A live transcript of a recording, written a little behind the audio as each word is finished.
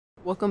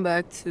Welcome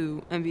back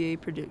to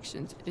NBA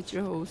Predictions. It's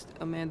your host,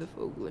 Amanda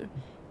Fogler,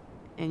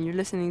 and you're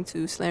listening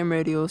to Slam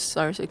Radio's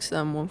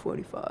SiriusXM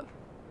 145.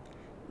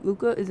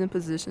 Luka is in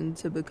position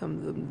to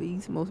become the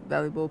league's most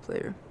valuable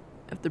player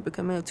after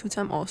becoming a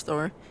two-time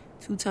All-Star,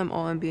 two-time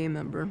All-NBA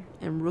member,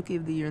 and Rookie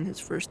of the Year in his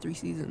first 3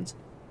 seasons.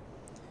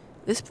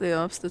 This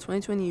playoffs, the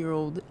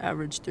 20-year-old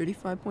averaged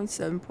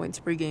 35.7 points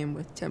per game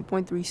with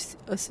 10.3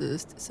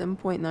 assists,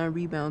 7.9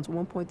 rebounds,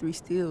 1.3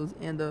 steals,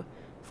 and a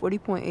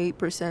 40.8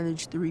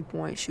 percentage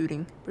three-point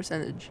shooting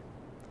percentage.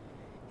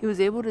 He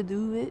was able to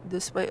do it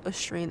despite a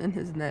strain in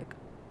his neck,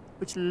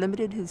 which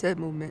limited his head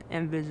movement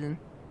and vision.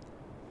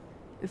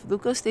 If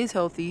Luka stays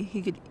healthy,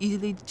 he could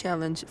easily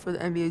challenge for the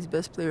NBA's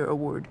Best Player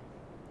award.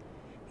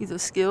 He's a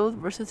skilled,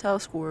 versatile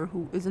scorer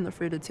who isn't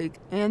afraid to take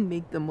and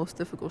make the most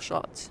difficult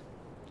shots.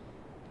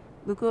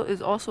 Luka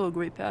is also a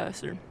great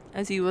passer,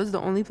 as he was the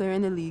only player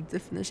in the league to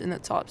finish in the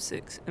top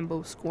 6 in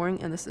both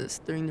scoring and assists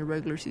during the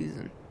regular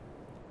season.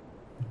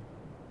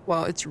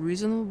 While it's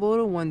reasonable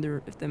to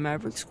wonder if the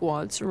Maverick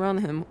squad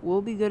surrounding him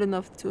will be good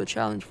enough to a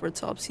challenge for a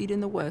top seed in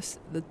the West,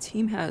 the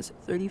team has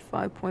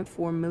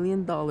 $35.4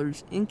 million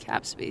in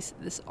cap space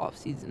this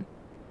offseason,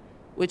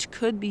 which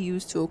could be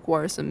used to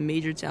acquire some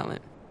major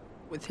talent.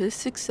 With his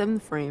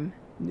 6'7" frame,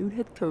 new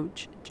head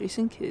coach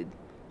Jason Kidd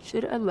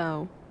should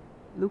allow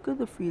Luka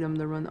the freedom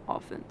to run the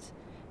offense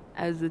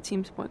as the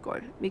team's point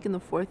guard, making the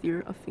fourth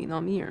year a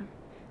phenom year.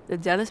 The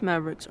Dallas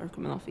Mavericks are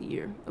coming off a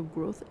year of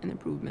growth and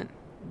improvement.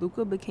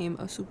 Luka became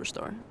a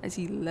superstar as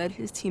he led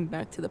his team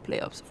back to the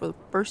playoffs for the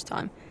first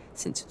time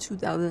since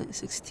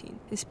 2016.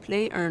 His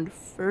play earned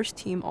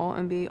first-team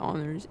All-NBA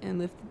honors and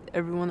lifted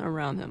everyone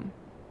around him.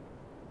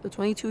 The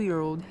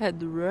 22-year-old had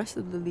the rest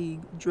of the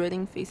league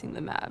dreading facing the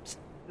Mavs.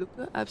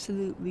 Luka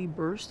absolutely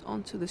burst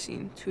onto the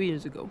scene 2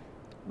 years ago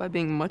by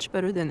being much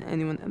better than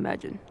anyone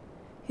imagined.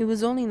 He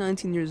was only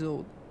 19 years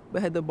old,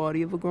 but had the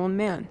body of a grown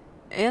man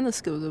and the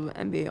skills of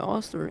an NBA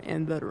All-Star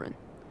and veteran.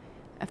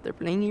 After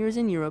playing years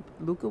in Europe,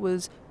 Luka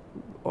was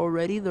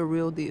already the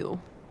real deal.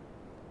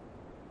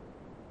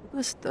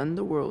 Luka stunned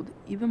the world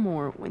even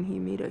more when he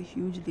made a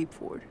huge leap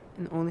forward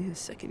in only his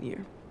second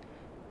year.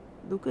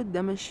 Luka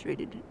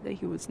demonstrated that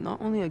he was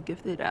not only a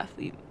gifted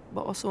athlete,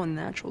 but also a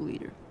natural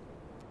leader.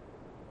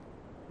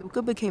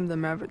 Luka became the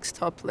Mavericks'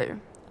 top player,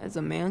 as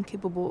a man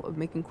capable of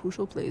making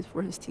crucial plays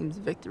for his team's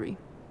victory.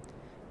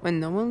 When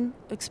no one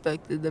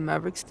expected the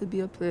Mavericks to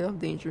be a playoff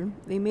danger,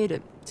 they made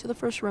it to the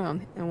first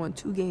round and won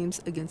 2 games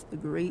against the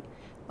great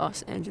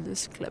Los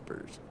Angeles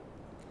Clippers.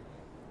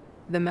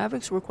 The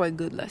Mavericks were quite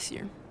good last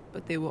year,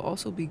 but they will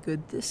also be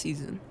good this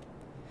season.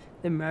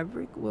 The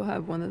Mavericks will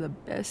have one of the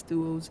best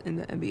duos in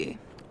the NBA,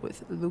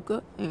 with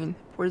Luka and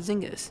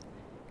Porzingis,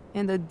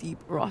 and a deep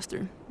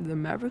roster. The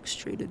Mavericks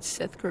traded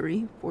Seth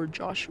Curry for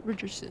Josh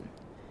Richardson,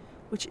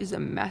 which is a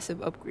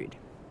massive upgrade.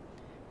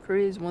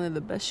 Curry is one of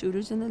the best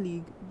shooters in the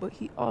league, but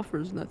he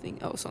offers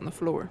nothing else on the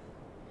floor.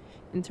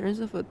 In terms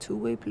of a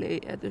two-way play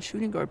at the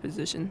shooting guard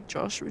position,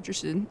 Josh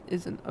Richardson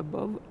is an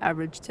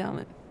above-average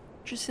talent.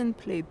 Richardson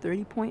played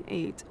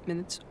 30.8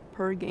 minutes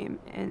per game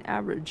and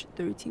averaged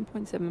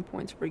 13.7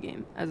 points per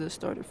game as a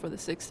starter for the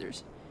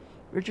Sixers.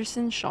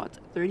 Richardson shot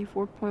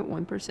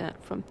 34.1%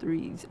 from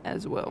threes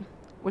as well,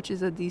 which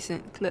is a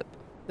decent clip.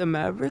 The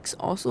Mavericks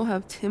also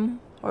have Tim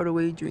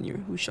Hardaway Jr.,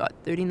 who shot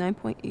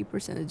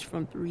 39.8%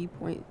 from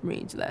three-point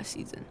range last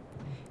season,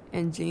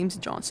 and James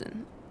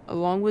Johnson.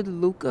 Along with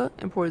Luka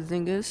and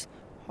Porzingis,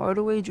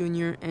 Hardaway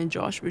Jr. and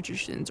Josh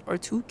Richardson are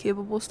 2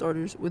 capable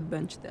starters with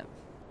bench depth.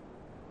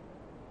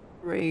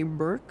 Ray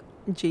Burke,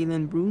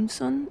 Jalen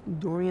Brunson,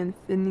 Dorian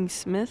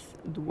Finney-Smith,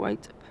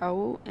 Dwight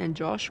Powell, and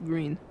Josh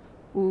Green,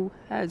 who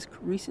has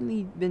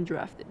recently been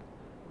drafted,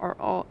 are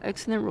all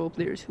excellent role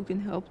players who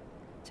can help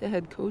to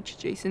head coach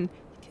Jason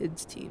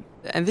Kidd's team.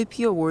 The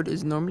MVP award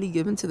is normally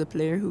given to the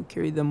player who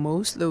carried the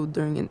most load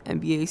during an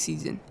NBA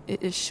season.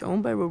 It is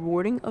shown by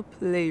rewarding a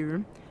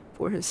player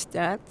for his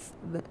stats,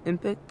 the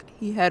impact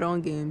he had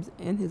on games,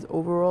 and his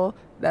overall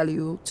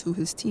value to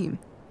his team.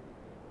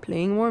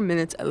 Playing more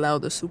minutes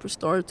allowed the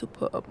superstar to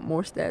put up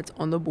more stats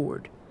on the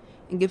board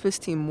and give his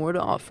team more to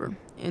offer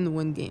and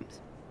win games.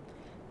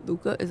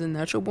 Luka is a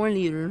natural-born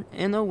leader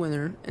and a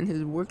winner, and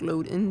his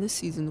workload in this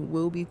season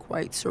will be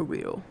quite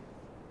surreal.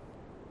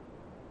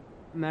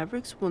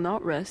 Mavericks will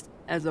not rest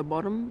as a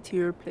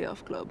bottom-tier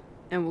playoff club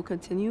and will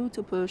continue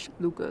to push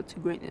Luka to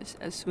greatness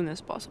as soon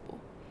as possible.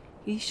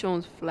 He's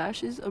shown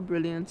flashes of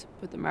brilliance,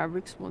 but the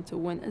Mavericks want to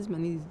win as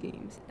many of these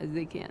games as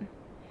they can.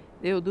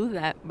 They will do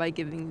that by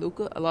giving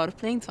Luka a lot of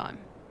playing time.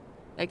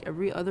 Like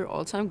every other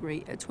all-time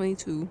great at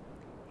 22,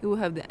 he will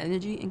have the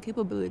energy and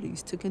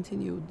capabilities to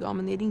continue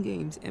dominating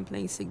games and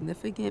playing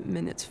significant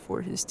minutes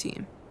for his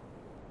team.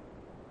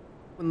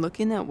 When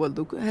looking at what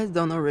Luka has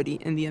done already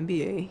in the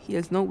NBA, he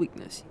has no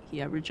weakness.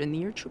 He averaged a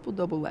near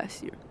triple-double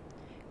last year.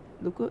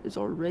 Luka is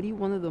already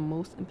one of the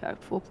most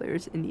impactful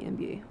players in the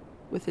NBA,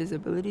 with his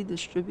ability to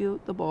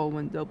distribute the ball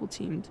when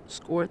double-teamed,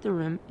 score at the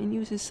rim, and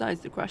use his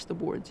size to crash the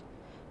boards.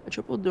 A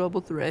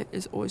triple-double threat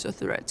is always a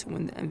threat to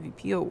win the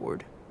MVP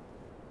award.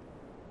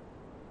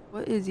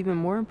 What is even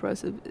more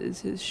impressive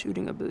is his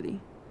shooting ability.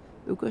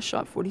 Luka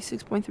shot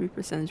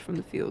 46.3% from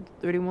the field,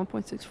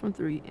 31.6 from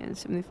 3, and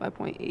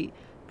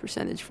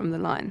 75.8% from the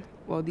line.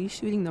 While these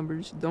shooting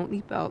numbers don't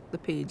leap out the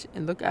page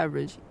and look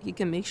average, he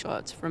can make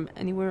shots from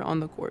anywhere on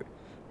the court.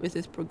 With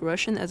his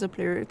progression as a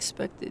player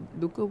expected,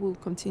 Luka will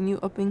continue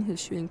upping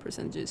his shooting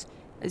percentages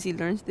as he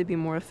learns to be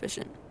more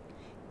efficient.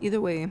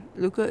 Either way,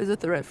 Luka is a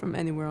threat from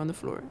anywhere on the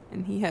floor,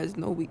 and he has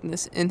no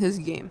weakness in his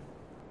game.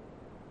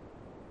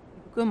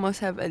 Luka must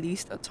have at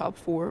least a top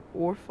 4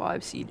 or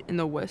 5 seed in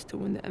the West to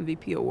win the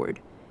MVP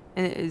award,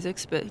 and it is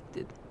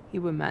expected he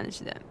would manage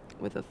that.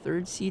 With a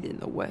 3rd seed in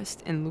the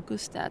West and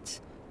Luka's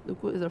stats,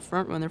 Luka is a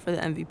front runner for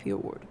the MVP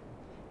award.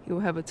 He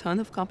will have a ton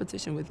of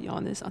competition with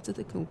Giannis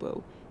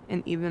Antetokounmpo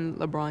and even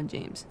LeBron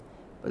James,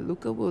 but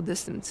Luka will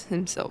distance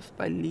himself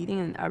by leading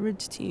an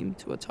average team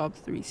to a top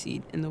 3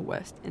 seed in the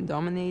West and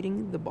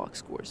dominating the box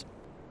scores.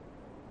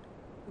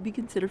 To be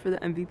considered for the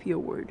MVP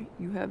award,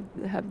 you have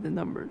to have the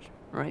numbers,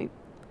 right?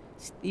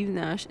 Steve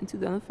Nash in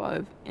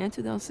 2005 and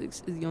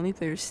 2006 is the only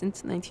player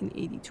since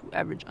 1980 to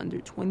average under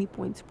 20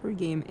 points per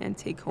game and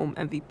take home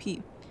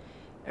MVP.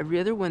 Every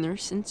other winner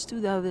since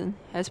 2000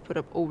 has put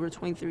up over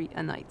 23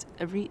 a night.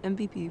 Every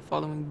MVP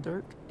following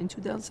Dirk in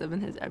 2007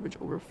 has averaged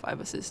over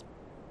 5 assists.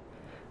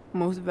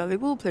 Most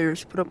valuable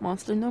players put up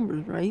monster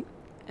numbers, right?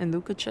 And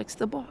Luka checks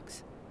the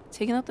box.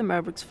 Taking out the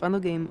Mavericks' final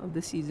game of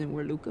the season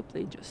where Luka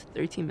played just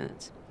 13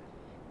 minutes,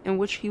 in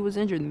which he was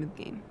injured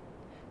mid-game.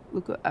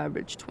 Luka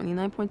averaged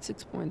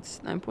 29.6 points,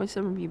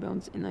 9.7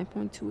 rebounds, and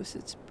 9.2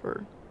 assists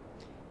per.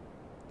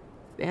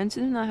 Fans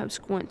did not have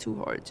squint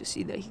too hard to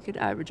see that he could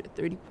average a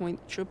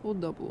 30-point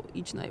triple-double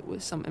each night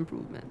with some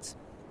improvements.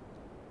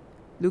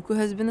 Luka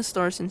has been a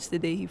star since the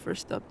day he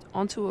first stepped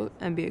onto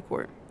an NBA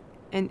court,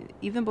 and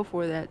even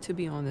before that, to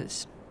be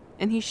honest,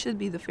 and he should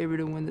be the favorite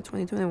to win the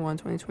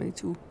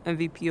 2021-2022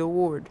 MVP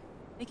award.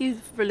 Thank you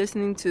for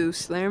listening to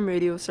Slam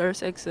Radio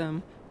Sirius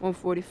XM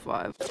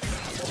 145.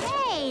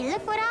 Hey,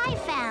 look what I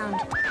found.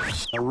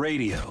 A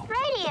radio.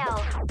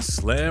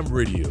 Slam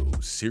Radio,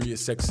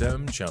 Sirius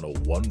XM, channel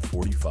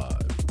 145.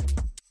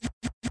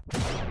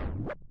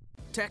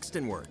 Text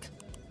and work.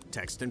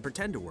 Text and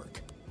pretend to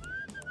work.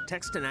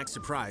 Text and act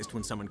surprised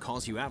when someone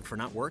calls you out for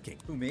not working.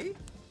 Who, me?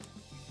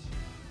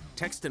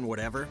 Text and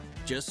whatever,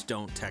 just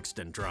don't text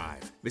and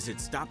drive. Visit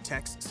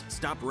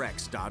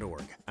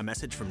StopTextsStopWrecks.org. A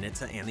message from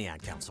NHTSA and the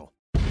Ad Council.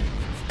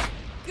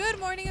 Good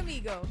morning,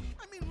 amigo.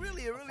 I mean,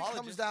 really, it really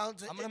comes down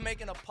to... I'm going to make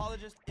an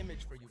apologist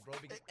image for you, bro,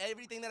 because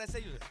everything that I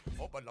say, you're like,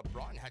 oh, but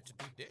LeBron had to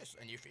do this,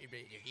 and he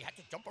had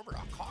to jump over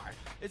a car.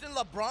 Isn't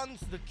LeBron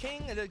the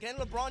king? And again,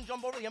 LeBron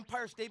jump over the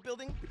Empire State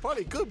Building? He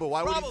probably could, but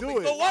why would he do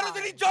it? But why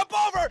doesn't he jump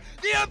over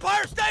the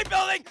Empire State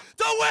Building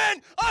to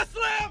win a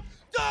slam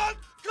dunk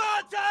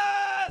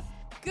contest?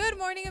 Good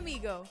morning,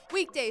 amigo.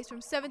 Weekdays from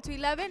 7 to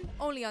 11,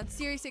 only on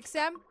Sirius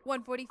XM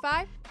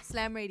 145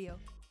 Slam Radio.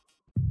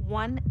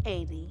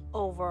 180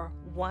 over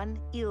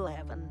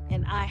 111,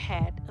 and I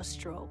had a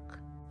stroke.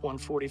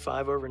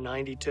 145 over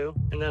 92,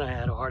 and then I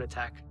had a heart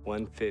attack.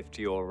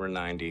 150 over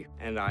 90,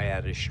 and I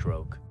had a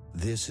stroke.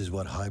 This is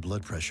what high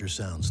blood pressure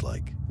sounds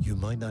like. You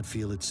might not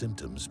feel its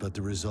symptoms, but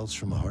the results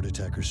from a heart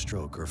attack or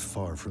stroke are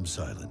far from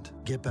silent.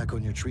 Get back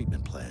on your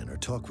treatment plan or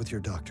talk with your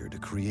doctor to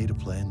create a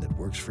plan that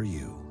works for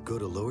you. Go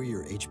to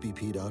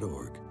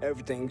loweryourhbp.org.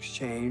 Everything's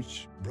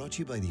changed. Brought to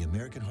you by the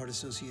American Heart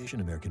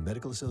Association, American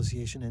Medical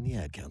Association, and the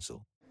Ad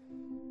Council.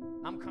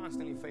 I'm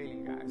constantly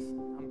failing, guys.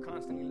 I'm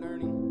constantly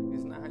learning.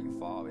 It's not how you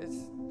fall,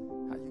 it's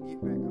how you get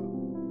back up.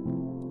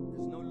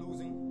 There's no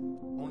losing,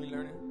 only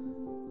learning.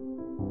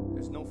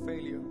 There's no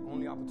failure,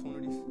 only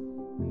opportunities.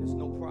 And there's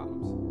no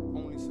problems,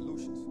 only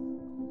solutions.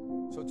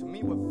 So to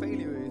me, what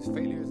failure is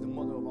the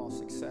mother of all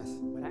success.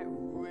 But I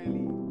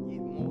really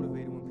get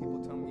motivated when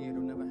people tell me it'll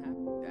never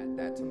happen.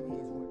 That to me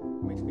is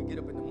what makes me get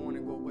up in the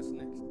morning and go, what's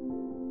next?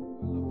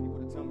 I love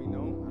people to tell me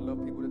no. I love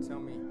people to tell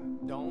me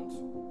don't,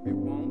 it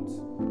won't,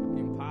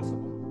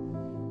 impossible.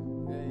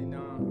 And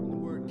the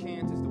word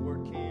can't is the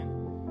word can,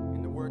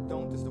 and the word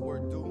don't is the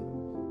word do,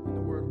 and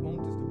the word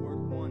won't is the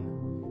word won,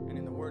 and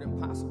in the word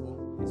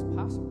impossible is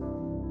possible.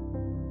 So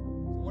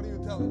what are you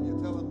telling? You're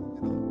telling,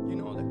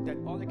 that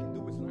all they can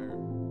do is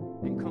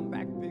learn and come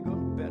back bigger,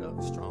 better,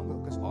 stronger,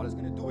 because all it's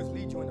going to do is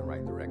lead you in the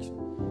right direction.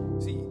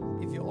 See,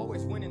 if you're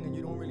always winning, then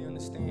you don't really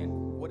understand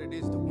what it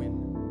is to win.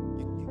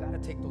 You got to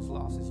take those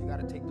losses. You got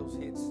to take those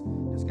hits.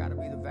 There's got to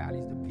be the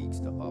valleys, the peaks,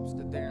 the ups,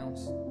 the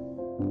downs.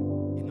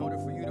 In order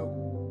for you to,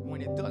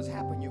 when it does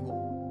happen, you go,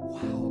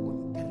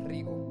 wow, qué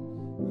rico.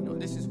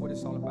 This is what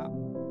it's all about.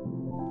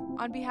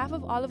 On behalf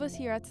of all of us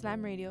here at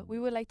Slam Radio, we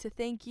would like to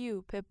thank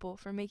you, Pitbull,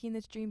 for making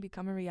this dream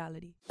become a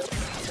reality.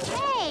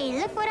 Hey,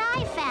 look what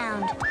I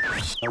found.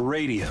 A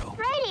radio.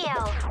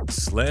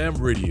 Slam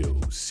Radio,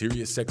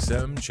 Sirius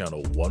XM,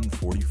 channel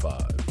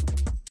 145.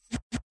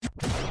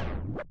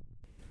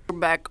 We're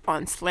back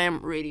on Slam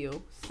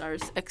Radio,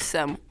 Sirius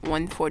XM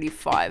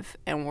 145,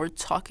 and we're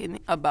talking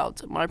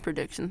about my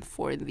prediction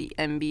for the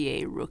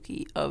NBA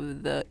Rookie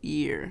of the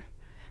Year.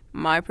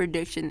 My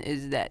prediction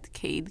is that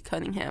Cade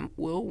Cunningham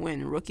will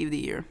win Rookie of the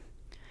Year.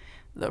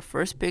 The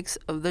first picks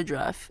of the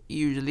draft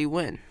usually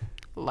win.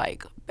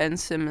 like Ben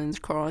Simmons,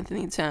 Karl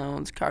Anthony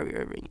Towns, Kyrie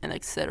Irving, and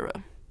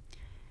etc.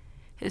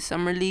 His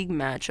summer league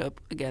matchup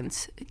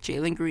against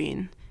Jalen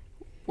Green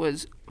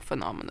was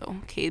phenomenal.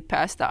 Cade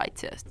passed the eye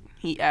test.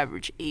 He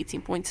averaged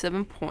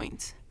 18.7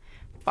 points,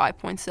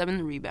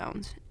 5.7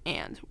 rebounds,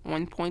 and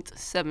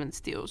 1.7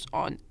 steals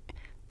on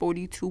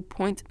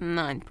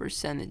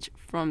 42.9%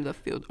 from the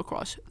field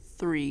across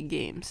 3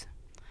 games.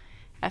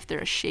 After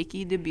a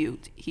shaky debut,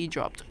 he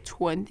dropped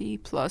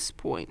 20-plus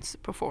points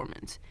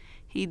performance.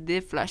 He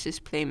did flash his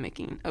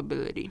playmaking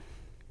ability.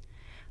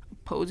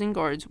 Opposing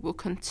guards will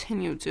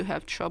continue to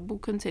have trouble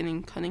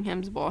containing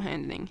Cunningham's ball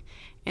handling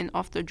and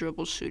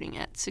off-the-dribble shooting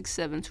at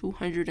 6'7",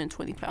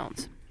 220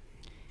 pounds.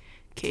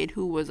 Cade,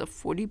 who was a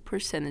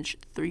 40%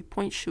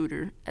 three-point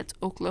shooter at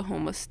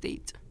Oklahoma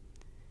State,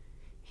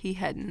 he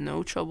had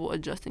no trouble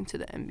adjusting to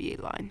the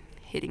NBA line,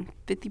 hitting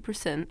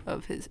 50%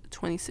 of his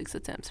 26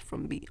 attempts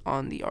from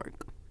beyond the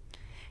arc.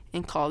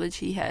 In college,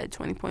 he had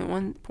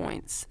 20.1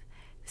 points,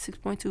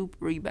 6.2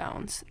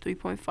 rebounds,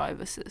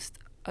 3.5 assists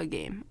a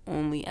game,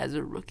 only as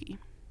a rookie.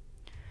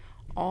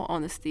 All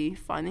honesty,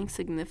 finding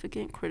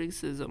significant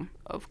criticism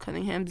of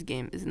Cunningham's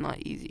game is not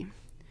easy.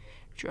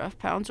 Draft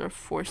pounds are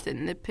forced to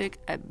nitpick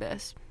at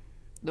best.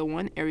 The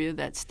one area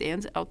that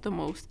stands out the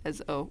most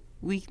as a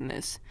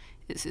weakness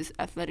is his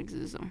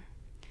athleticism.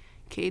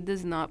 Cade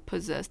does not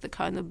possess the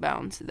kind of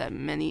bounce that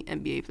many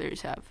NBA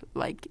players have,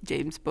 like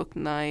James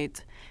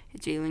Bouknight,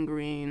 Jalen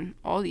Green,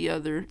 all the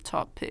other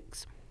top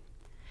picks.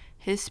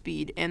 His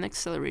speed and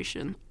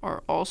acceleration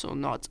are also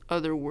not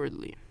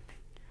otherworldly.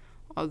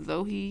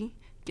 Although he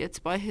gets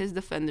by his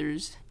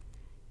defenders,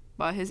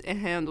 by his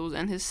handles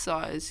and his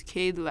size,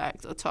 Cade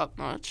lacked a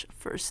top-notch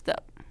first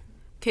step.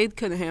 Cade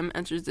Cunningham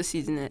enters the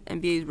season at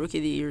NBA's Rookie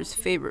of the Year's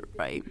favorite,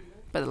 right?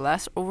 But the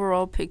last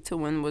overall pick to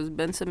win was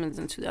Ben Simmons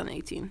in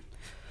 2018.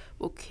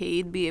 Will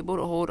Cade be able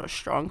to hold a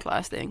strong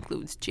class that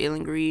includes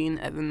Jalen Green,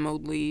 Evan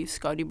Mobley,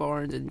 Scotty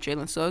Barnes, and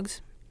Jalen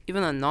Suggs?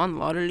 Even a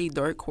non-lottery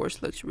dark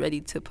horse looks ready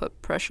to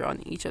put pressure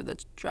on each of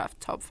the draft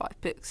top 5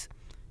 picks.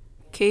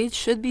 Cade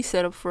should be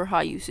set up for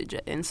high usage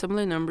in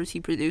similar numbers he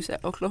produced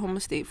at Oklahoma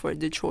State for a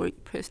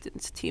Detroit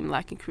Pistons team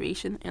lacking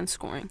creation and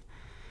scoring.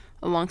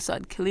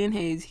 Alongside Killian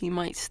Hayes, he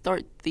might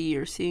start the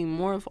year seeing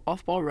more of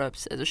off-ball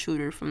reps as a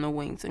shooter from the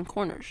wings and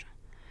corners.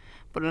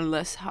 But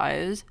unless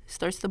Hayes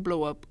starts to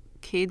blow up,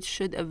 Cade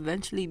should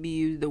eventually be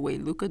used the way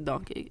Luka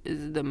Doncic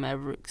is the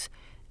Mavericks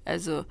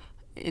as a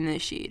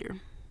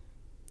initiator.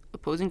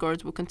 Opposing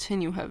guards will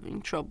continue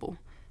having trouble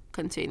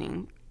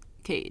containing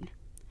Cade.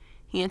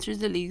 He enters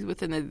the league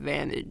with an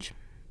advantage,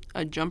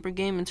 a jumper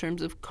game in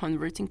terms of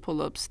converting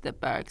pull-ups,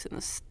 step-backs,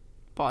 and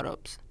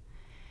spot-ups.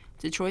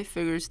 Detroit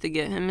figures to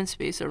get him in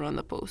space around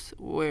the post,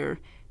 where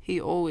he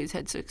always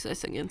had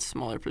success against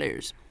smaller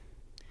players.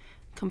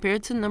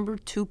 Compared to number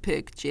 2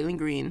 pick Jalen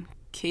Green,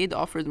 Cade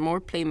offers more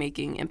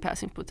playmaking and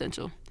passing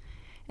potential,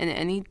 and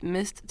any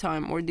missed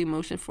time or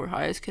demotion for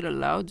Hayes could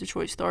allow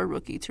Detroit star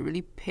rookie to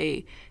really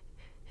pay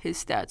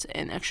his stats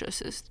and extra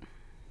assists.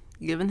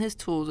 Given his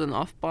tools and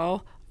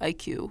off-ball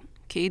IQ,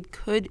 Cade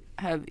could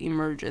have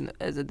emerged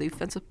as a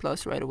defensive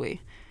plus right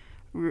away,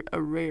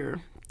 a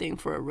rare thing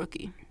for a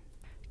rookie.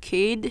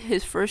 Cade,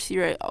 his first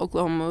year at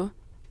Oklahoma,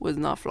 was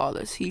not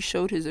flawless. He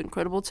showed his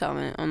incredible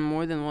talent on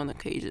more than one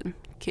occasion.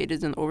 Cade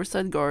is an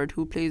oversized guard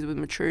who plays with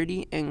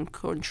maturity and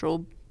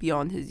control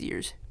beyond his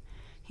years.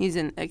 He's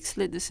an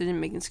excellent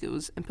decision-making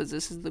skills and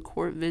possesses the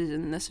court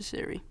vision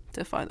necessary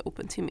to find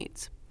open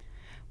teammates.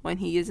 When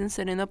he isn't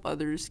setting up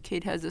others,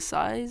 Cade has the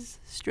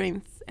size,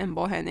 strength, and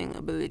ball-handling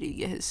ability to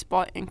get his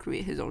spot and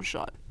create his own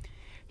shot.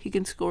 He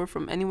can score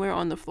from anywhere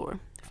on the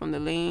floor, from the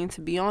lane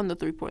to beyond the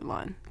three-point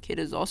line. Cade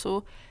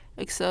also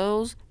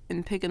excels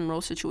in pick-and-roll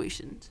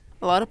situations.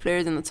 A lot of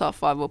players in the top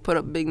 5 will put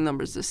up big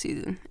numbers this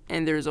season,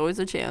 and there's always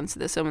a chance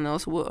that someone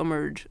else will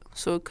emerge,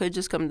 so it could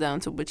just come down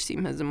to which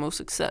team has the most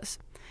success.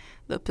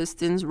 The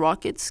Pistons,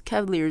 Rockets,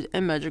 Cavaliers,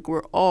 and Magic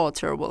were all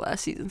terrible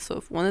last season, so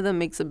if one of them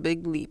makes a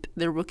big leap,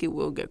 their rookie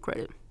will get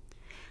credit.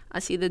 I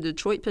see the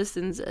Detroit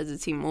Pistons as the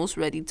team most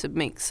ready to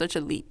make such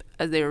a leap,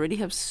 as they already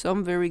have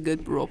some very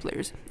good role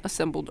players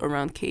assembled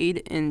around Cade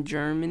in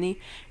Jeremy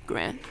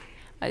Grant,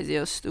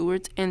 Isaiah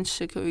Stewart, and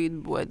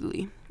Shaquille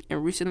Woodley,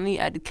 and recently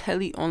added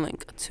Kelly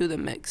Olynyk to the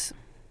mix.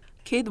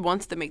 Cade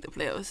wants to make the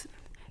playoffs,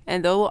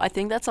 and though I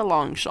think that's a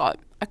long shot,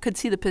 I could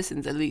see the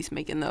Pistons at least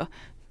making the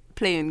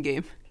play-in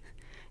game.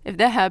 If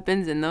that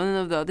happens and none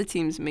of the other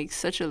teams make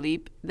such a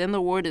leap, then the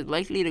award is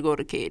likely to go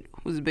to Cade,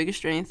 whose biggest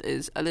strength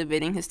is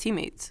elevating his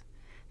teammates.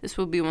 This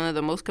will be one of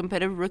the most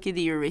competitive Rookie of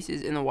the Year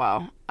races in a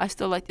while. I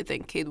still like to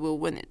think Cade will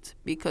win it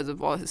because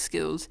of all his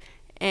skills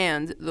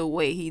and the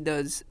way he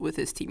does with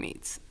his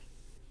teammates.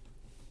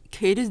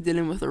 Cade is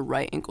dealing with a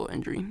right ankle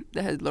injury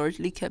that has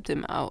largely kept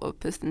him out of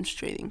Pistons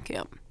training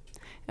camp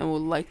and will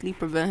likely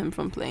prevent him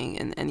from playing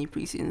in any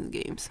preseason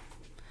games.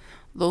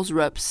 Those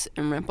reps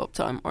and ramp-up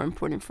time are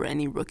important for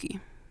any rookie,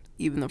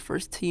 even a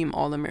first-team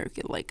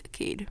All-American like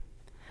Cade.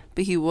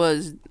 But he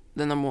was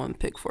the number 1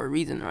 pick for a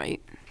reason, right?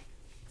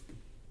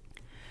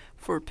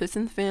 For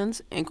Pistons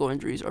fans, ankle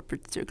injuries are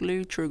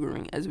particularly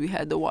triggering as we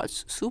had to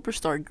watch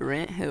superstar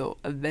Grant Hill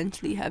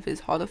eventually have his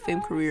Hall of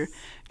Fame career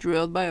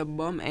drilled by a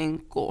bum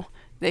ankle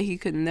that he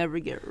could never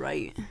get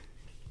right.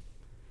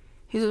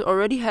 He's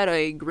already had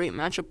a great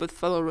matchup with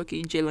fellow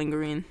rookie Jalen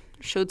Green,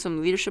 showed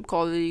some leadership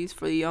qualities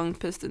for the young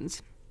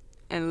Pistons,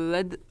 and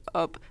led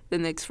up the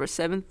Knicks for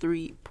 7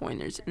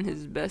 3-pointers in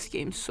his best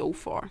game so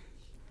far.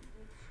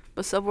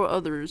 But several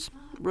others,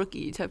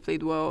 rookies, have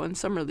played well in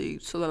summer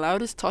league, so the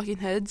loudest talking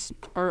heads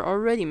are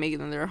already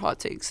making their hot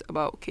takes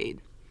about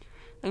Cade,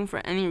 looking for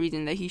any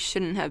reason that he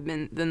shouldn't have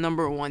been the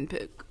number 1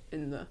 pick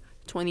in the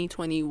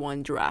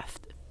 2021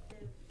 draft.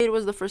 Cade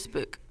was the first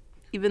pick.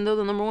 Even though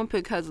the number 1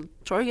 pick has a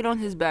target on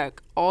his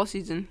back all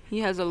season,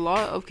 he has a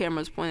lot of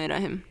cameras pointed at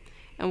him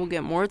and will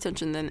get more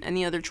attention than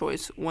any other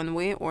choice, one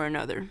way or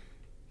another.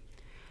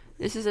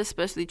 This is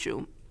especially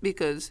true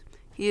because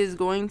he is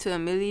going to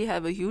immediately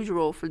have a huge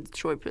role for the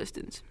Detroit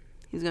Pistons.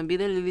 He's going to be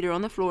their leader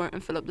on the floor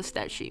and fill up the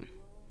stat sheet.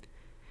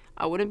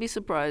 I wouldn't be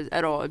surprised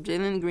at all if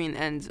Jalen Green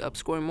ends up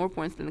scoring more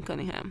points than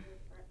Cunningham,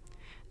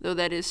 though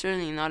that is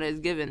certainly not as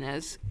given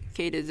as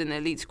Cade is an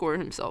elite scorer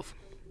himself.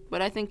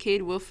 But I think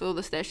Cade will fill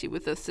the stat sheet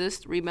with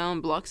assists,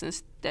 rebound, blocks, and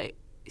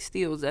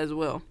steals as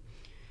well.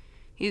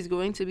 He's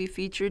going to be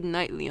featured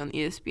nightly on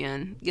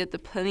ESPN, get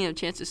plenty of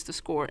chances to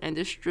score and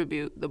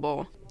distribute the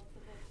ball.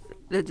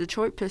 The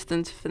Detroit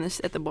Pistons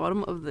finished at the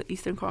bottom of the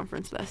Eastern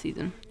Conference last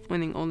season,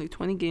 winning only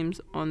 20 games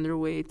on their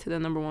way to the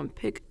number 1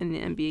 pick in the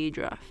NBA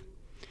draft.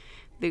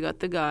 They got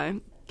the guy,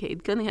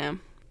 Cade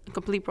Cunningham, a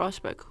complete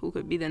prospect who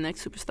could be the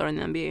next superstar in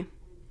the NBA.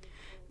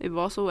 They've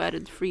also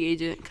added free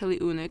agent Kelly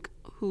Olynyk,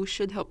 who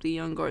should help the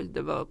young guards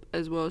develop,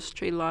 as well as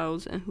Trey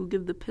Lyles, and who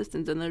give the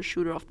Pistons another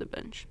shooter off the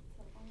bench.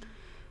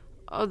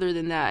 Other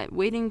than that,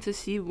 waiting to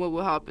see what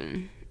will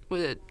happen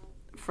with it.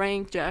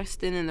 Frank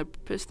Jackson and the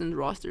Pistons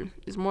roster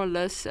is more or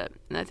less set,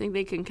 and I think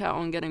they can count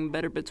on getting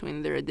better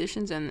between their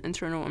additions and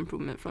internal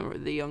improvement from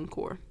the young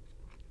core.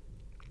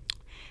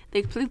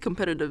 They played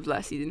competitive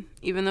last season.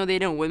 Even though they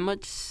didn't win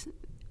much,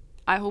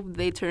 I hope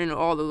they turn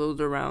all of those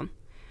around.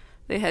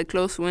 They had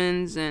close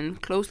wins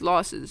and close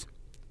losses,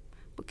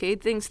 but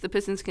Cade thinks the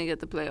Pistons can get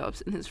the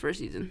playoffs in his first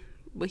season,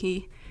 but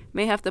he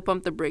may have to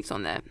pump the brakes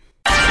on that.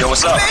 Yo,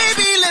 what's up?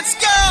 Baby, let's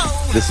go!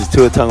 This is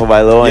Tua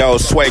Tagovailoa. Yo,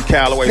 Sway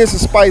Calloway. This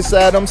is Spice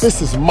Adams.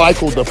 This is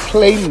Michael, the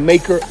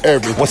playmaker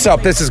everything. What's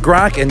up? This is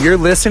Gronk, and you're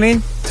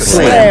listening to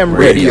Slam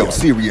Radio,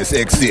 Sirius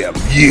XM.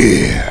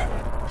 Yeah!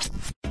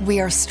 We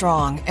are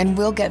strong and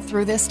we'll get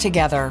through this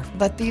together,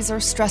 but these are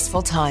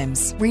stressful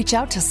times. Reach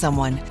out to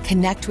someone,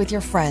 connect with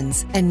your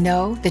friends, and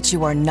know that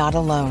you are not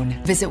alone.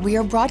 Visit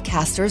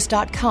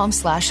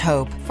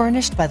wearebroadcasters.com/hope,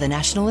 furnished by the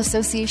National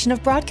Association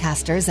of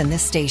Broadcasters and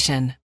this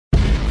station.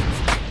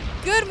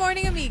 Good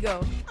morning,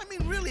 amigo. I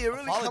mean, really, it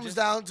really comes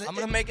down to... I'm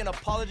going to make an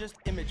apologist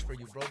image for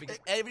you, bro, because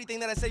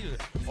everything that I say, you're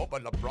like, oh,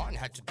 but LeBron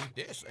had to do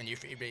this, and he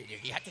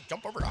had to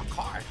jump over a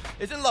car.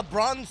 Isn't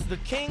LeBron's the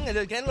king, and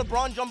again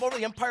LeBron jump over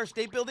the Empire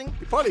State Building?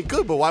 He probably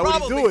could, but why would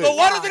he do it? But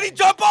why doesn't he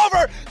jump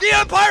over the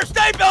Empire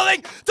State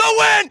Building to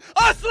win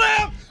a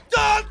slam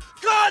dunk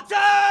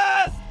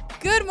contest?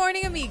 Good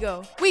morning,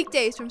 amigo.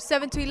 Weekdays from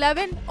 7 to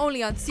 11,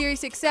 only on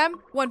Sirius XM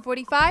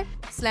 145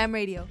 Slam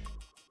Radio.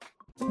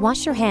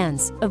 Wash your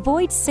hands,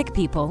 avoid sick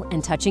people,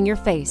 and touching your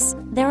face.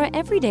 There are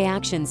everyday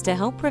actions to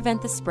help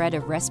prevent the spread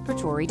of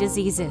respiratory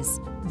diseases.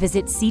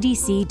 Visit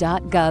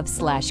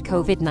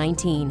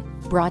cdc.gov/COVID-19.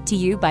 Brought to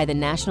you by the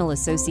National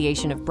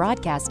Association of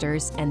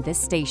Broadcasters and this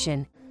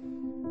station.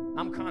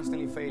 I'm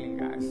constantly failing,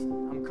 guys.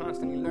 I'm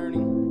constantly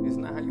learning. It's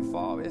not how you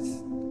fall,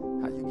 it's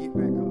how you get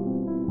back up.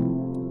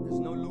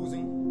 There's no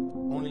losing,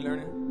 only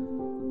learning.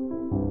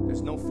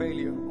 There's no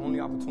failure,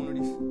 only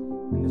opportunities.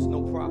 And there's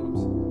no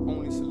problems,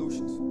 only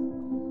solutions.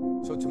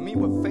 So to me,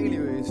 what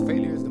failure is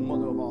the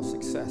mother of all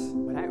success.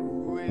 But I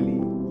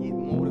really get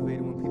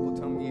motivated when people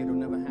tell me it'll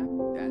never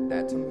happen.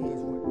 That to me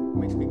is what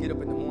makes me get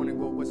up in the morning and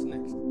go, what's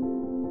next? I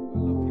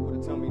love people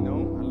to tell me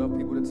no. I love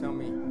people to tell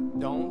me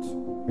don't,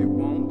 it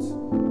won't,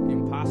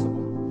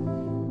 impossible.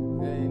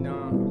 And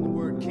the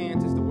word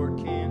can't is the word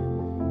can.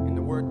 And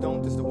the word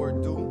don't is the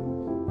word do.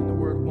 And the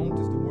word won't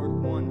is the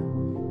word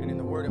won. And in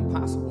the word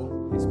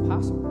impossible is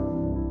possible.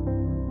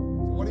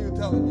 So what do you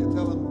tell him? You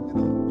tell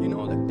him, you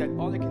know that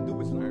all they can do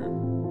is learn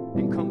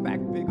and come back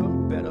bigger,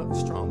 better,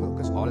 stronger,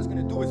 because all it's going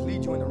to do is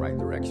lead you in the right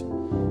direction.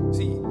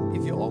 See,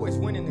 if you're always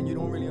winning, then you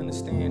don't really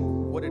understand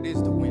what it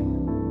is to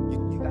win.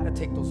 You got to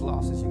take those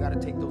losses. You got to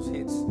take those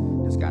hits.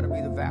 There's got to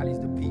be the valleys,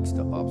 the peaks,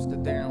 the ups, the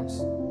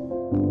downs.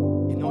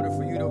 In order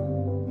for you to,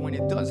 when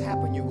it does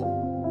happen, you go,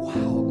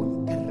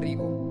 wow, qué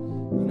rico.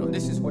 You know,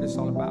 this is what it's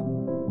all about.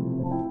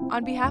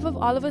 On behalf of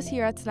all of us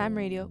here at Slam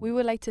Radio, we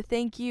would like to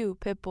thank you,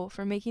 Pitbull,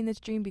 for making this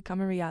dream become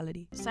a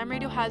reality. Slam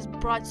Radio has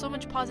brought so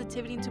much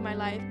positivity into my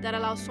life that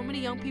allows so many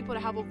young people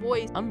to have a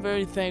voice. I'm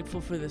very thankful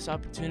for this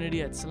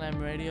opportunity at Slam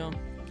Radio.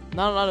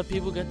 Not a lot of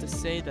people get to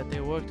say that they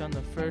worked on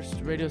the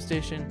first radio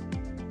station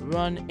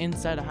run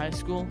inside of high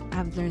school.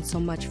 I've learned so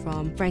much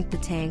from Frank the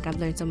Tank. I've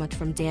learned so much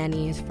from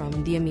Danny,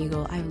 from The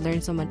Amigo. I've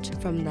learned so much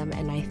from them,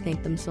 and I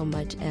thank them so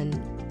much, and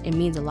it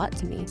means a lot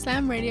to me.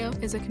 Slam Radio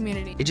is a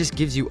community. It just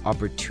gives you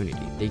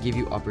opportunity. They give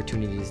you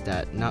opportunities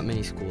that not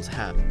many schools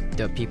have.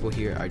 The people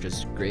here are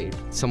just great.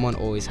 Someone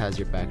always has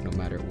your back no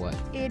matter what.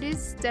 It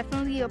is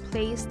definitely a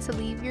place to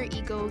leave your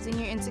egos and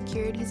your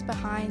insecurities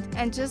behind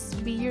and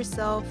just be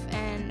yourself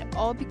and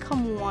all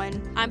become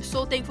one. I'm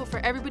so thankful for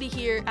everybody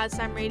here at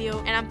Slam Radio,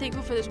 and I'm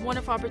thankful for this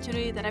wonderful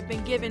opportunity that I've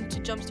been given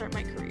to jumpstart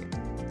my career.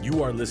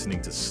 You are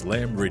listening to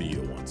Slam Radio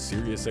on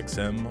Sirius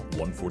XM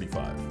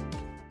 145.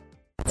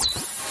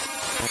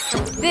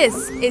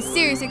 This is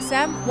Sirius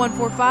XM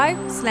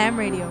 145 Slam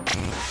Radio.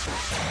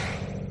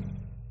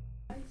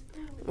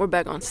 We're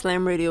back on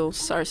Slam Radio,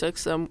 Sirius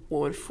XM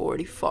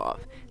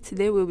 145.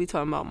 Today we'll be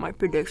talking about my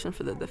prediction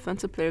for the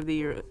Defensive Player of the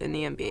Year in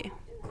the NBA.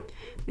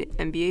 The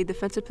NBA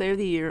Defensive Player of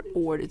the Year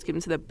award is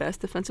given to the best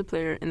defensive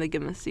player in the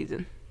given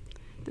season.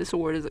 This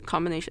award is a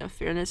combination of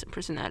fairness and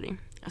personality.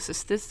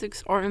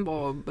 Statistics are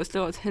involved, but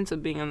still has hints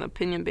of being an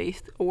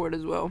opinion-based award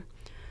as well.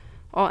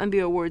 All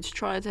NBA awards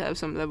try to have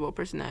some level of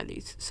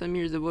personalities. Some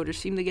years the voters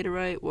seem to get it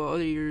right, while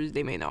other years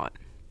they may not.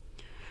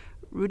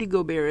 Rudy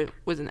Gobert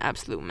was an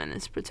absolute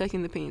menace,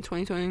 protecting the paint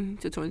 2020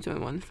 to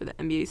 2021 for the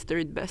NBA's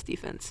third best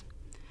defense.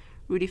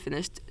 Rudy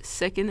finished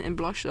second in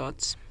block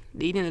shots,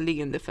 leading the league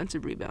in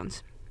defensive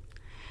rebounds.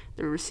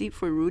 The receipt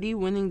for Rudy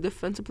winning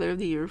Defensive Player of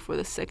the Year for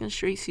the second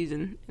straight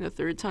season and the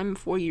third time in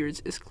 4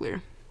 years is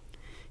clear.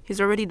 He's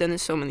already done it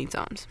so many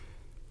times.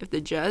 If the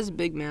Jazz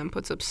big man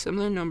puts up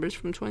similar numbers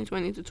from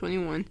 2020 to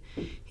 21,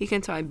 he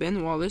can tie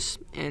Ben Wallace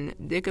and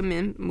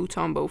Dikembe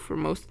Mutombo for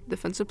most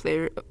Defensive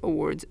Player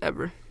awards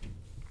ever.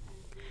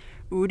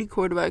 Rudy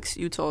quarterbacks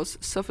Utah's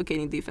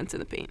suffocating defense in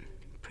the paint,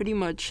 pretty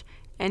much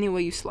any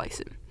way you slice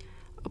it.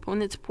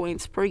 Opponents'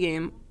 points per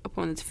game,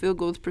 opponents' field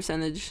goals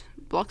percentage,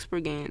 blocks per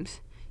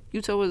games.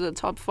 Utah was a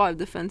top 5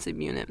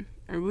 defensive unit,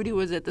 and Rudy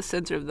was at the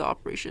center of the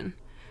operation,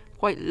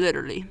 quite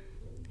literally.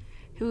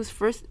 He was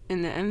first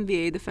in the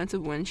NBA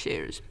defensive win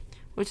shares,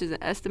 which is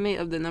an estimate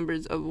of the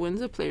numbers of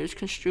wins of players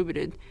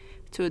contributed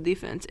to a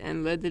defense,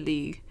 and led the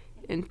league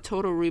in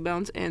total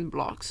rebounds and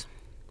blocks.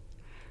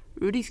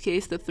 Rudy's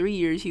case, the 3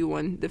 years he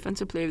won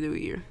Defensive Player of the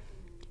Year.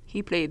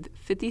 He played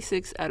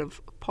 56 out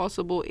of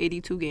possible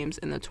 82 games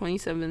in the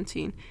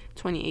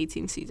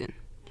 2017-2018 season.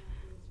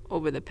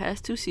 Over the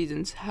past 2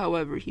 seasons,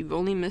 however, he've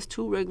only missed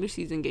 2 regular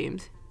season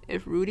games.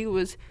 If Rudy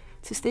was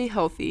to stay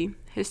healthy,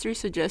 history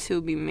suggests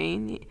he'll be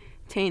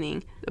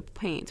maintaining the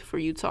paint for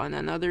Utah in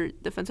another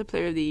Defensive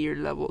Player of the Year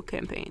level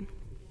campaign.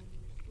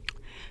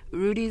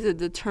 Rudy's a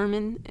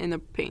determined in the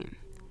paint.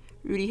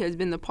 Rudy has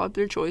been the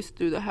popular choice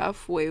through the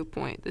halfway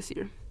point this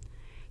year.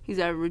 He's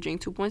averaging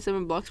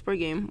 2.7 blocks per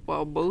game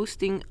while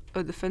boasting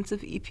a defensive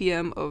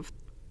EPM of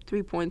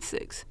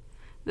 3.6,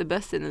 the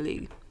best in the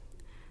league.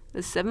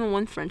 The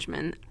 7'1"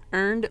 Frenchman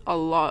earned a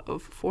lot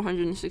of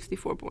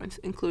 464 points,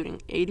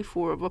 including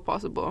 84 of a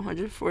possible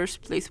 100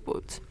 first-place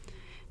votes.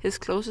 His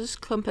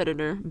closest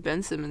competitor,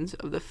 Ben Simmons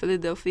of the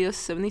Philadelphia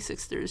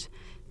 76ers,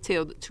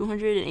 tailed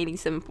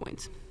 287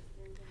 points.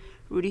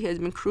 Rudy has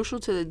been crucial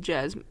to the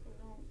Jazz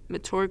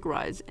meteoric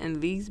rise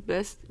and league's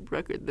best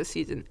record this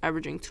season,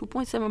 averaging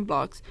 2.7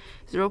 blocks,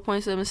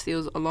 0.7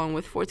 steals, along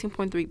with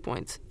 14.3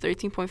 points,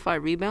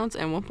 13.5 rebounds,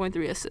 and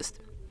 1.3 assists.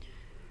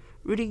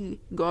 Rudy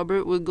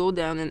Gobert will go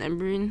down in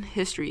NBA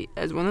history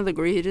as one of the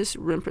greatest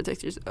rim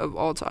protectors of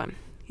all time.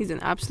 He's an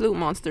absolute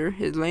monster.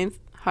 His length,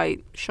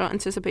 height, shot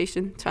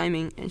anticipation,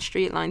 timing, and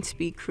straight-line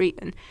speed create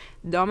a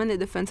dominant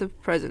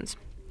defensive presence.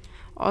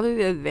 All of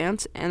the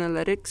advanced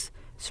analytics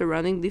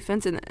surrounding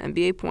defense in the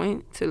NBA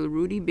point to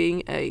Rudy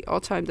being an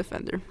all-time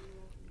defender.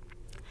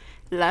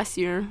 Last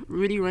year,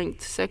 Rudy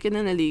ranked second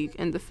in the league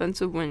in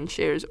defensive win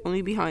shares,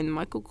 only behind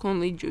Michael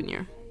Conley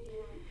Jr.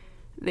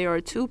 There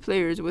are 2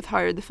 players with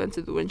higher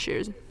defensive win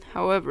shares.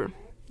 However,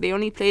 they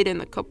only played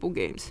in a couple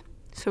games,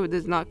 so it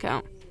does not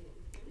count.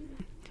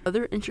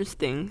 Other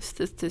interesting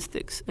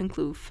statistics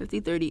include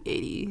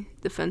 50-30-80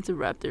 defensive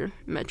Raptor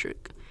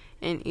metric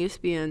and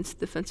ESPN's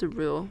defensive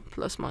real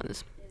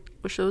plus-minus,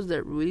 which shows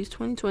that Rudy's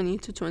 2020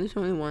 to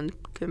 2021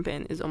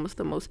 campaign is almost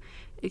the most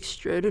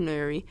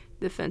extraordinary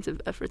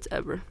defensive efforts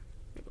ever.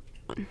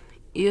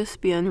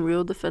 ESPN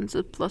Real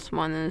Defensive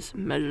Plus-Minus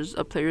measures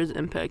a player's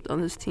impact on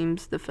his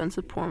team's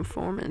defensive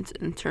performance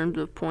in terms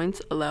of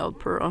points allowed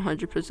per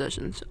 100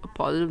 possessions. A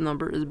positive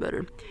number is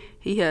better.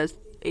 He has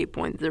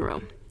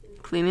 8.0.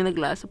 Cleaning the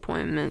glass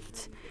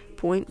appointments,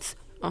 points,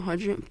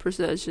 100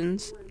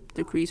 possessions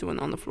decrease when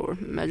on the floor.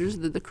 Measures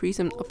the decrease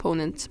in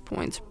opponent's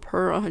points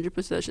per 100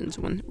 possessions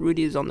when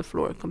Rudy is on the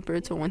floor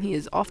compared to when he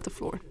is off the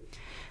floor.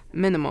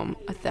 Minimum,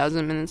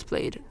 1,000 minutes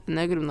played. A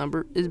negative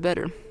number is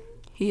better.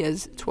 He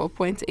has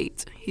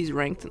 12.8. He's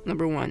ranked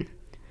number 1.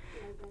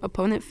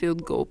 Opponent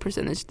field goal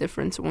percentage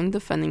difference when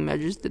defending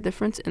measures the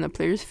difference in a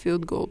player's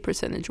field goal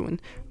percentage when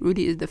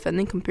Rudy is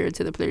defending compared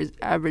to the player's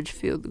average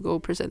field goal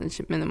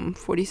percentage minimum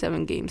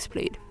 47 games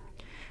played.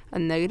 A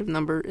negative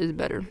number is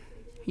better.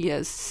 He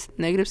has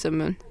negative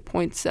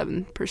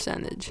 7.7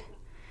 percentage.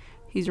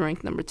 He's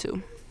ranked number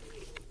 2.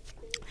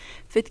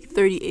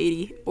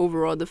 50-30-80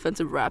 overall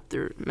defensive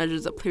Raptor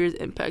measures a player's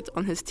impact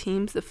on his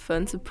team's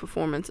defensive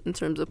performance in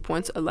terms of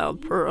points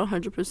allowed per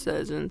 100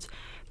 possessions,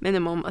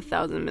 minimum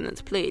 1,000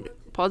 minutes played.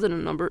 Positive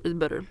number is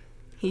better.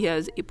 He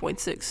has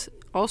 8.6,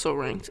 also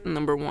ranked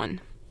number 1.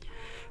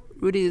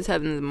 Rudy is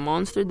having a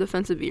monster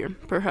defensive year,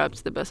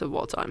 perhaps the best of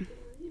all time.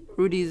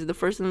 Rudy is the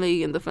first in the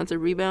league in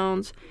defensive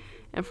rebounds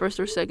and first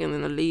or second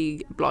in the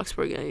league blocks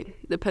per game,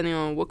 depending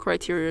on what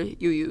criteria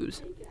you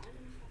use.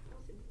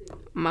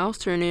 Miles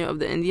Turner of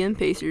the Indiana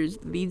Pacers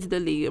leads the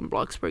league in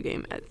blocks per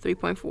game at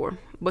 3.4,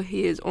 but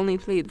he has only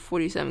played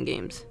 47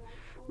 games.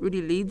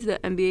 Rudy leads the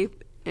NBA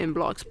in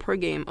blocks per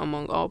game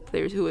among all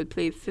players who had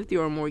played 50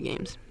 or more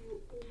games.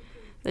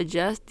 The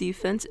Jazz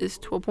defense is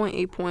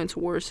 12.8 points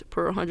worse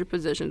per 100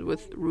 possessions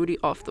with Rudy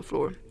off the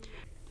floor.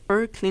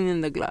 Per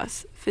cleaning the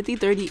glass,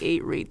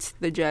 50-38 rates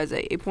the Jazz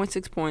at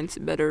 8.6 points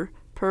better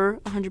per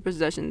 100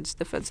 possessions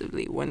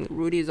defensively when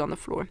Rudy is on the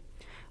floor.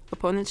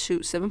 Opponents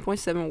shoot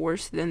 7.7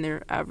 worse than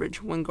their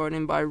average when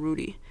guarded by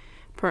Rudy,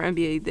 per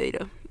NBA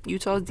data.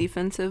 Utah's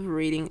defensive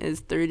rating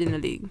is third in the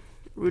league.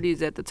 Rudy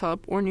is at the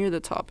top or near the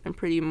top in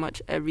pretty much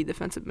every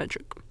defensive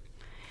metric.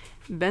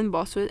 Ben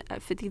Bosworth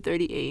at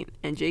 50-38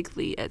 and Jake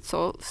Lee at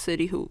Salt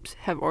City Hoops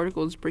have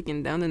articles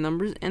breaking down the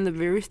numbers and the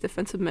various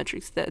defensive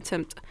metrics that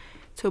attempt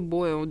to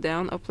boil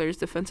down a player's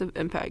defensive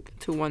impact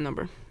to one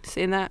number.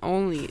 Saying not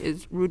only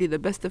is Rudy the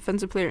best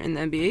defensive player in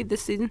the NBA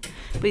this season,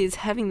 but he is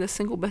having the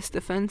single best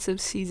defensive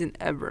season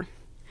ever.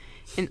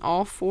 In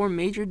all 4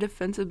 major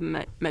defensive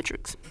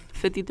metrics,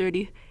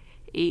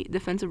 50-38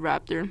 defensive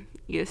Raptor,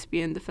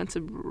 ESPN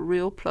defensive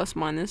real plus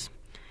minus,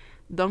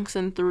 dunks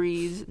and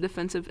threes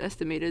defensive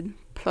estimated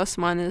plus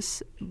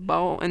minus,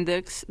 ball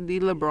index,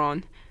 the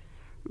LeBron.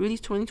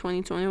 Rudy's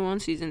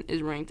 2020-21 season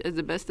is ranked as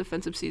the best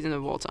defensive season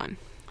of all time.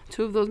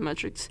 2 of those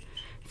metrics,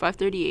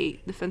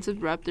 538 defensive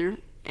Raptor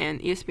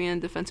and ESPN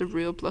defensive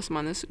real plus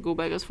minus, go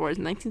back as far as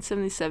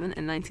 1977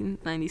 and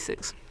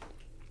 1996,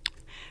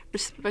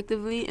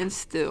 respectively, and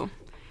still,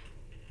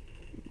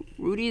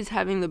 Rudy is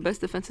having the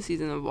best defensive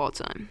season of all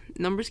time.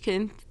 Numbers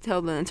can't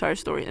tell the entire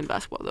story in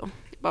basketball, though.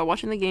 By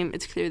watching the game,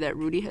 it's clear that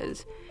Rudy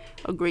is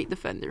a great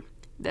defender,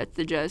 that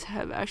the Jazz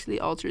have actually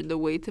altered the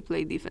way to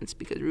play defense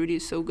because Rudy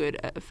is so good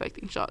at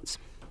affecting shots.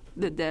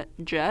 The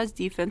Jazz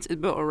defense is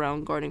built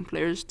around guarding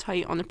players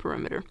tight on the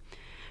perimeter,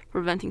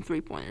 preventing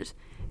three-pointers.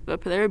 If a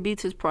player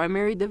beats his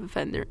primary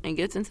defender and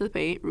gets into the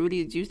paint,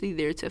 Rudy is usually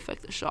there to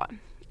affect the shot.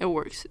 It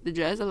works. The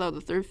Jazz allow the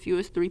third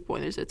fewest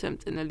three-pointers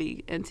attempted in the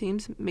league, and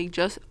teams make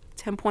just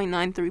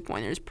 10.9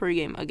 three-pointers per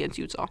game against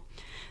Utah,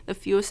 the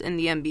fewest in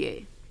the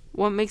NBA.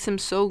 What makes him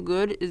so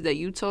good is that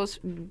Utah's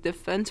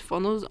defense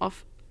funnels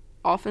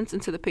offense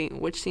into the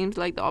paint, which seems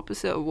like the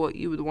opposite of what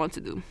you would want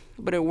to do.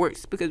 But it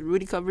works because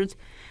Rudy covers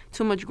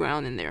too much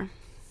ground in there.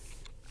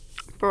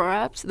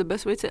 Perhaps the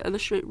best way to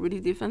illustrate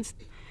Rudy's defense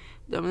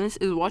dominance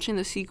is watching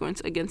the sequence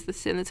against the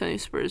San Antonio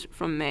Spurs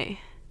from May.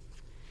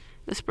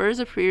 The Spurs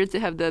appeared to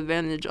have the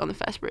advantage on the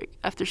fast break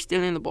after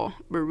stealing the ball,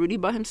 but Rudy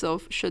by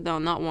himself shut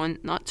down not 1,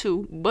 not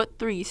 2, but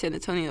 3 San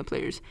Antonio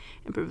players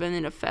and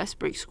prevented a fast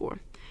break score.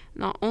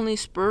 Not only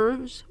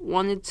Spurs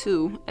wanted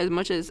to as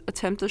much as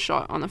attempt a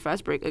shot on a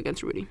fast break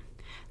against Rudy.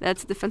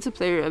 That's Defensive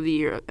Player of the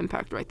Year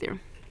impact right there.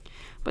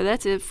 But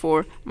that's it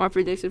for my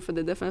prediction for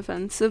the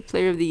Defensive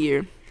Player of the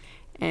Year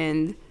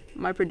and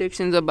my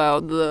predictions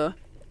about the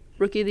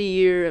Rookie of the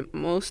Year,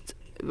 Most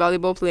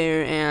Valuable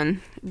Player,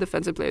 and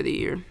Defensive Player of the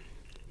Year.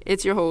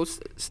 It's your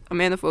host,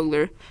 Amanda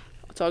Fogler,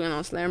 talking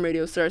on Slam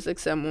Radio, Sirius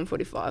XM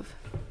 145.